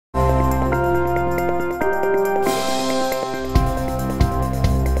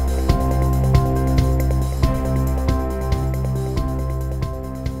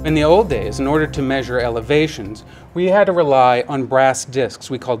In the old days, in order to measure elevations, we had to rely on brass discs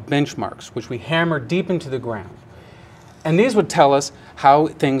we called benchmarks, which we hammered deep into the ground. And these would tell us how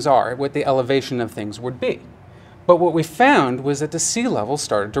things are, what the elevation of things would be. But what we found was that the sea level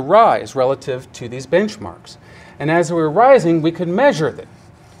started to rise relative to these benchmarks. And as we were rising, we could measure them.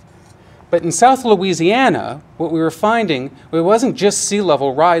 But in South Louisiana, what we were finding, it wasn't just sea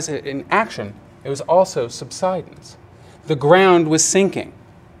level rise in action, it was also subsidence. The ground was sinking,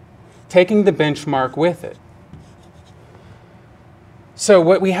 taking the benchmark with it. So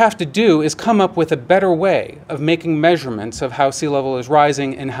what we have to do is come up with a better way of making measurements of how sea level is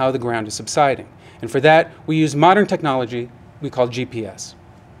rising and how the ground is subsiding. And for that, we use modern technology we call GPS.